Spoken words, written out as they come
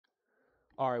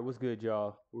All right, what's good,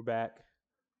 y'all? We're back.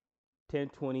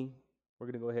 10:20. We're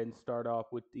gonna go ahead and start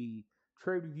off with the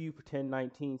trade review for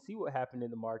 1019. See what happened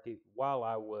in the market while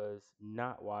I was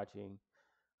not watching,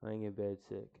 laying in bed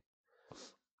sick.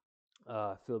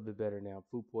 I feel a bit better now.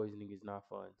 Food poisoning is not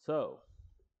fun. So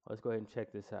let's go ahead and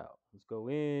check this out. Let's go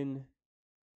in.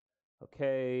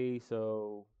 Okay,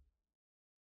 so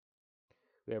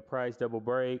we have price double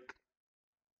break,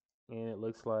 and it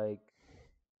looks like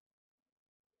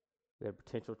we have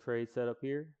potential trade set up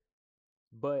here.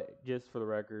 But just for the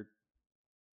record,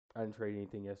 I didn't trade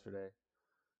anything yesterday.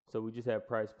 So we just have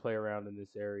price play around in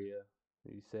this area.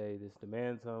 You say this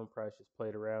demand zone, price just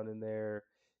played around in there.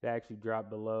 It actually dropped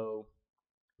below.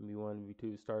 V1,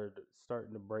 V2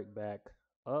 starting to break back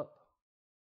up.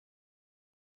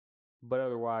 But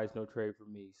otherwise, no trade for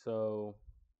me. So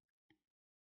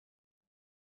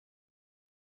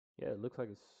yeah, it looks like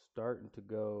it's starting to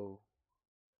go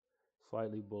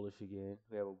slightly bullish again.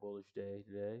 We have a bullish day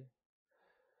today.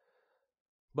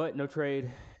 But no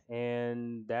trade,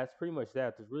 and that's pretty much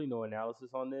that. There's really no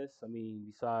analysis on this. I mean,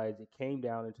 besides it came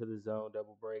down into the zone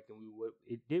double break, and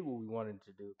it did what we wanted it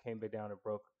to do. It came back down and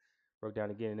broke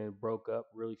down again, and then it broke up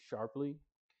really sharply,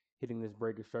 hitting this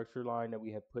breaker structure line that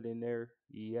we had put in there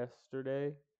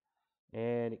yesterday,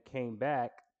 and it came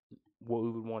back. What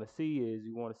we would want to see is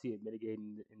we want to see it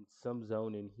mitigating in some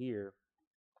zone in here,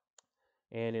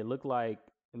 and it looked like,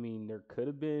 I mean, there could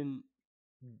have been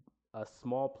a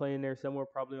small play in there somewhere,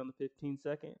 probably on the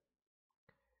 15-second.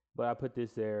 But I put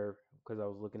this there because I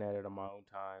was looking at it on my own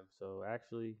time. So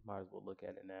actually, might as well look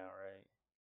at it now, right?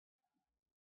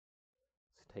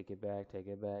 Let's take it back,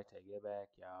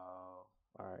 y'all.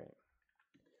 All right.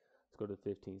 Let's go to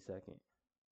 15-second.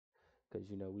 Because,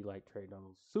 we like trading on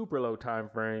those super low time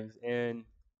frames. And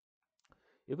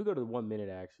if we go to the 1 minute,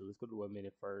 actually, let's go to the 1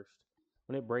 minute first.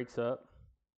 When it breaks up,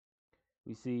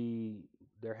 we see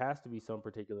there has to be some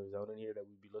particular zone in here that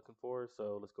we'd be looking for.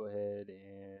 So let's go ahead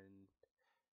and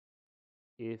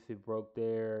if it broke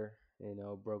there,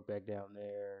 broke back down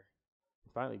there,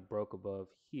 finally broke above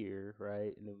here,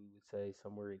 right? And then we would say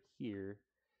somewhere in here,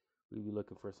 we'd be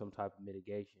looking for some type of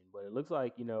mitigation. But it looks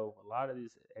like, a lot of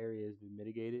this area has been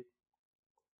mitigated.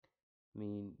 I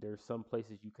mean, there's some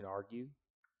places you can argue,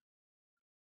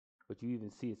 but you even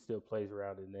see it still plays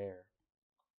around in there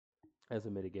as a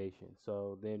mitigation.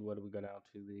 So then what do we go down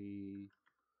to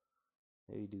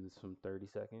maybe do this from 30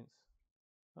 seconds.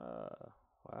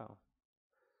 Wow.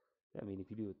 I mean, if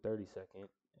you do a 30-second,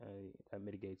 that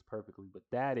mitigates perfectly. But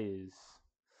that is,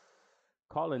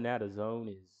 calling that a zone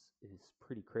is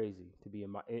pretty crazy to be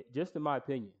just in my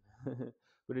opinion.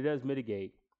 But it does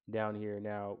mitigate down here.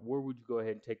 Now, where would you go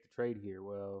ahead and take the trade here?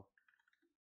 Well,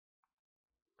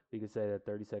 we could say that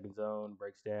 30-second zone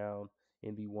breaks down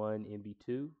NB1,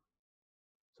 NB2.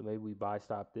 So maybe we buy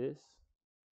stop this.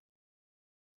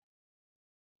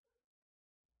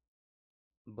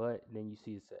 But then you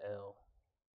see it's a L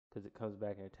because it comes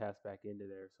back and attacks back into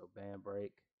there. So bam,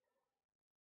 break,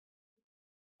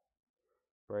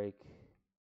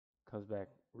 comes back,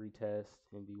 retest,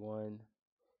 NB1,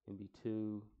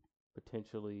 NB2,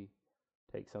 potentially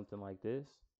take something like this,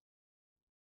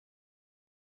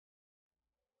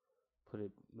 put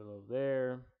it below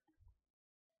there,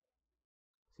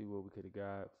 see what we could have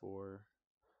got for.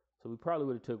 So we probably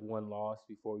would have took one loss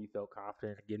before we felt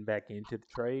confident getting back into the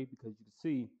trade, because you can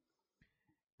see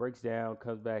breaks down,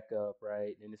 comes back up,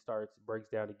 right? And it breaks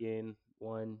down again,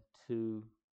 1, 2,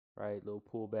 right? Little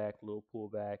pullback,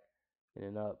 and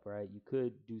then up, right? You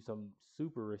could do something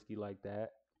super risky like that.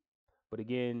 But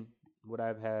again, would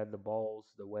I've had the balls,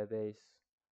 the hueves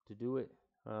to do it?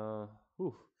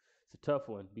 It's a tough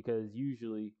one, because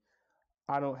usually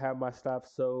I don't have my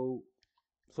stops so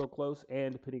close,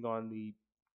 and depending on the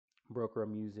broker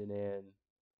I'm using and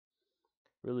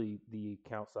really the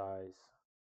account size,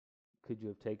 could you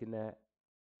have taken that?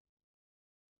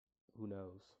 Who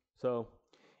knows? So,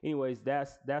 anyways,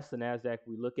 that's the NASDAQ.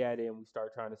 We look at it and we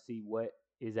start trying to see what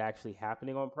is actually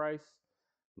happening on price.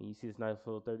 I mean, you see this nice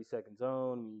little 30-second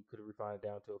zone. I mean, you could have refined it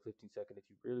down to a 15-second if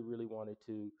you really, really wanted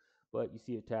to. But you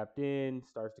see it tapped in,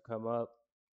 starts to come up,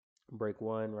 break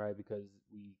one, right? Because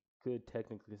we could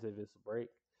technically consider this a break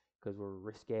because we're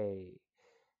risque.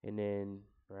 And then,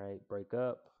 right, break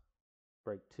up,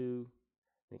 break two,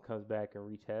 and it comes back and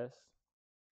retest.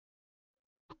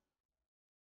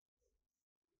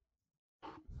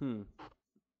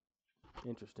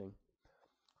 Interesting.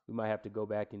 We might have to go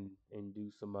back and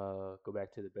do some go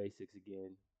back to the basics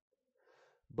again.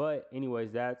 But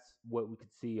anyways, that's what we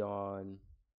could see on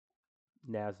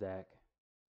NASDAQ.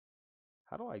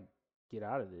 How do I get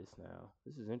out of this now?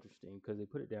 This is interesting because they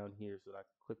put it down here, so I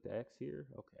can click the X here.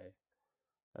 Okay,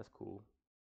 that's cool.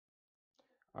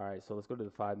 All right, so let's go to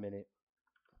the 5 minute.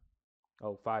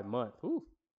 Oh, 5 month. Ooh,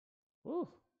 ooh.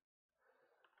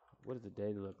 What is the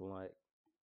daily looking like?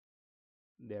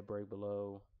 That break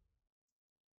below.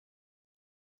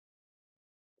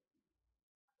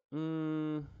 I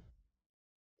mean,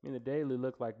 the daily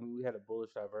looked like we had a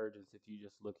bullish divergence. If you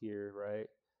just look here, right?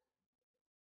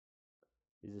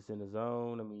 Is this in the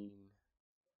zone? I mean,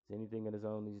 is anything in the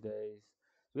zone these days?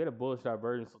 We had a bullish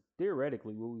divergence. So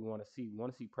theoretically, what we want to see, we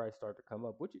want to see price start to come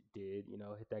up, which it did. You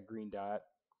know, hit that green dot.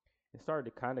 It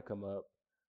started to kind of come up,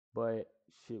 but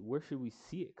where should we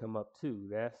see it come up to?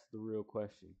 That's the real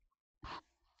question.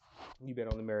 You bet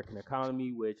on the American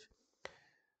economy, which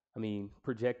I mean,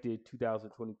 projected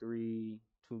 2023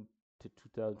 to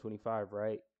 2025,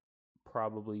 right?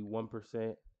 Probably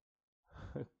 1%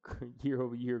 year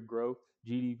over year growth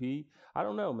GDP. I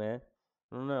don't know, man.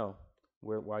 I don't know.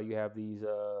 While you have these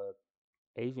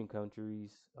Asian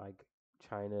countries like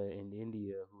China and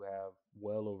India who have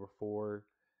well over 4,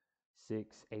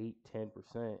 6, 8,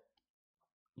 10%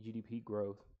 GDP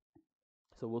growth.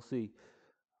 So we'll see.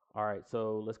 All right,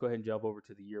 so let's go ahead and jump over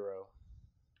to the euro.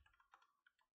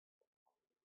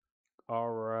 All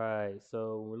right,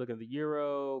 so we're looking at the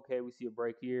euro. Okay, we see a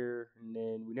break here, and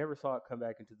then we never saw it come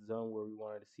back into the zone where we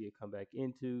wanted to see it come back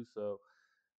into. So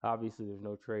obviously, there's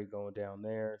no trade going down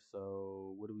there.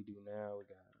 So what do we do now? We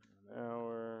got an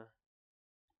hour.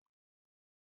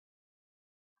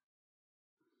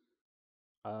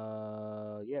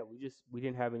 Yeah, we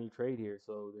didn't have any trade here,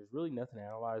 so there's really nothing to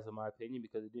analyze in my opinion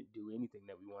because it didn't do anything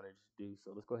that we wanted to do.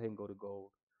 So let's go ahead and go to gold.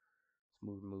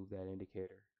 Let's move that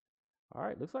indicator. All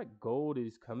right, looks like gold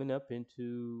is coming up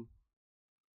into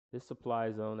this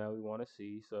supply zone that we want to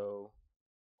see. So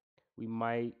we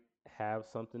might have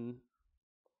something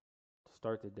to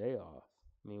start the day off.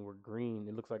 I mean, we're green.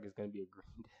 It looks like it's going to be a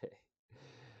green day.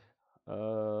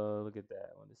 Look at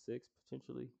that on the 6th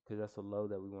potentially because that's a low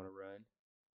that we want to run.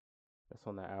 That's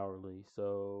on the hourly.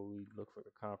 So we look for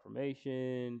the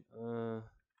confirmation.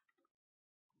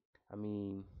 I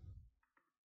mean,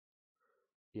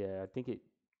 yeah, I think it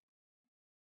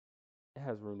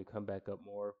has room to come back up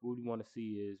more. What we want to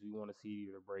see is we want to see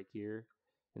either break here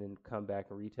and then come back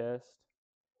and retest,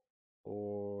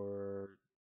 or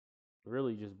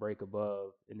really just break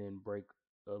above and then break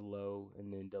a low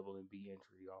and then double and B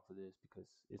entry off of this because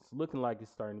it's looking like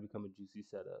it's starting to become a juicy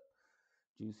setup.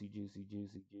 Juicy, juicy,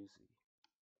 juicy, juicy.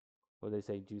 Well, they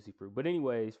say juicy fruit. But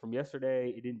anyways, from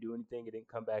yesterday, it didn't do anything. It didn't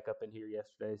come back up in here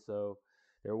yesterday. So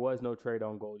there was no trade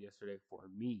on gold yesterday for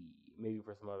me. Maybe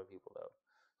for some other people though.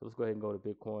 So let's go ahead and go to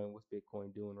Bitcoin. What's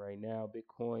Bitcoin doing right now?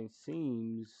 Bitcoin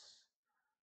seems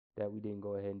that we didn't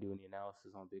go ahead and do any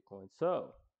analysis on Bitcoin.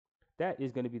 So that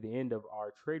is going to be the end of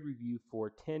our trade review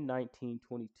for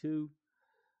 10/19/22.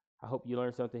 I hope you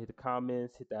learned something. Hit the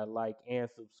comments, hit that like and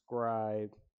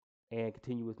subscribe, and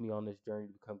continue with me on this journey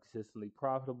to become consistently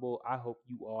profitable. I hope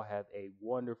you all have a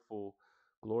wonderful,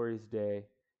 glorious day.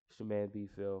 It's your man B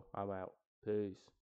Phil. I'm out. Peace.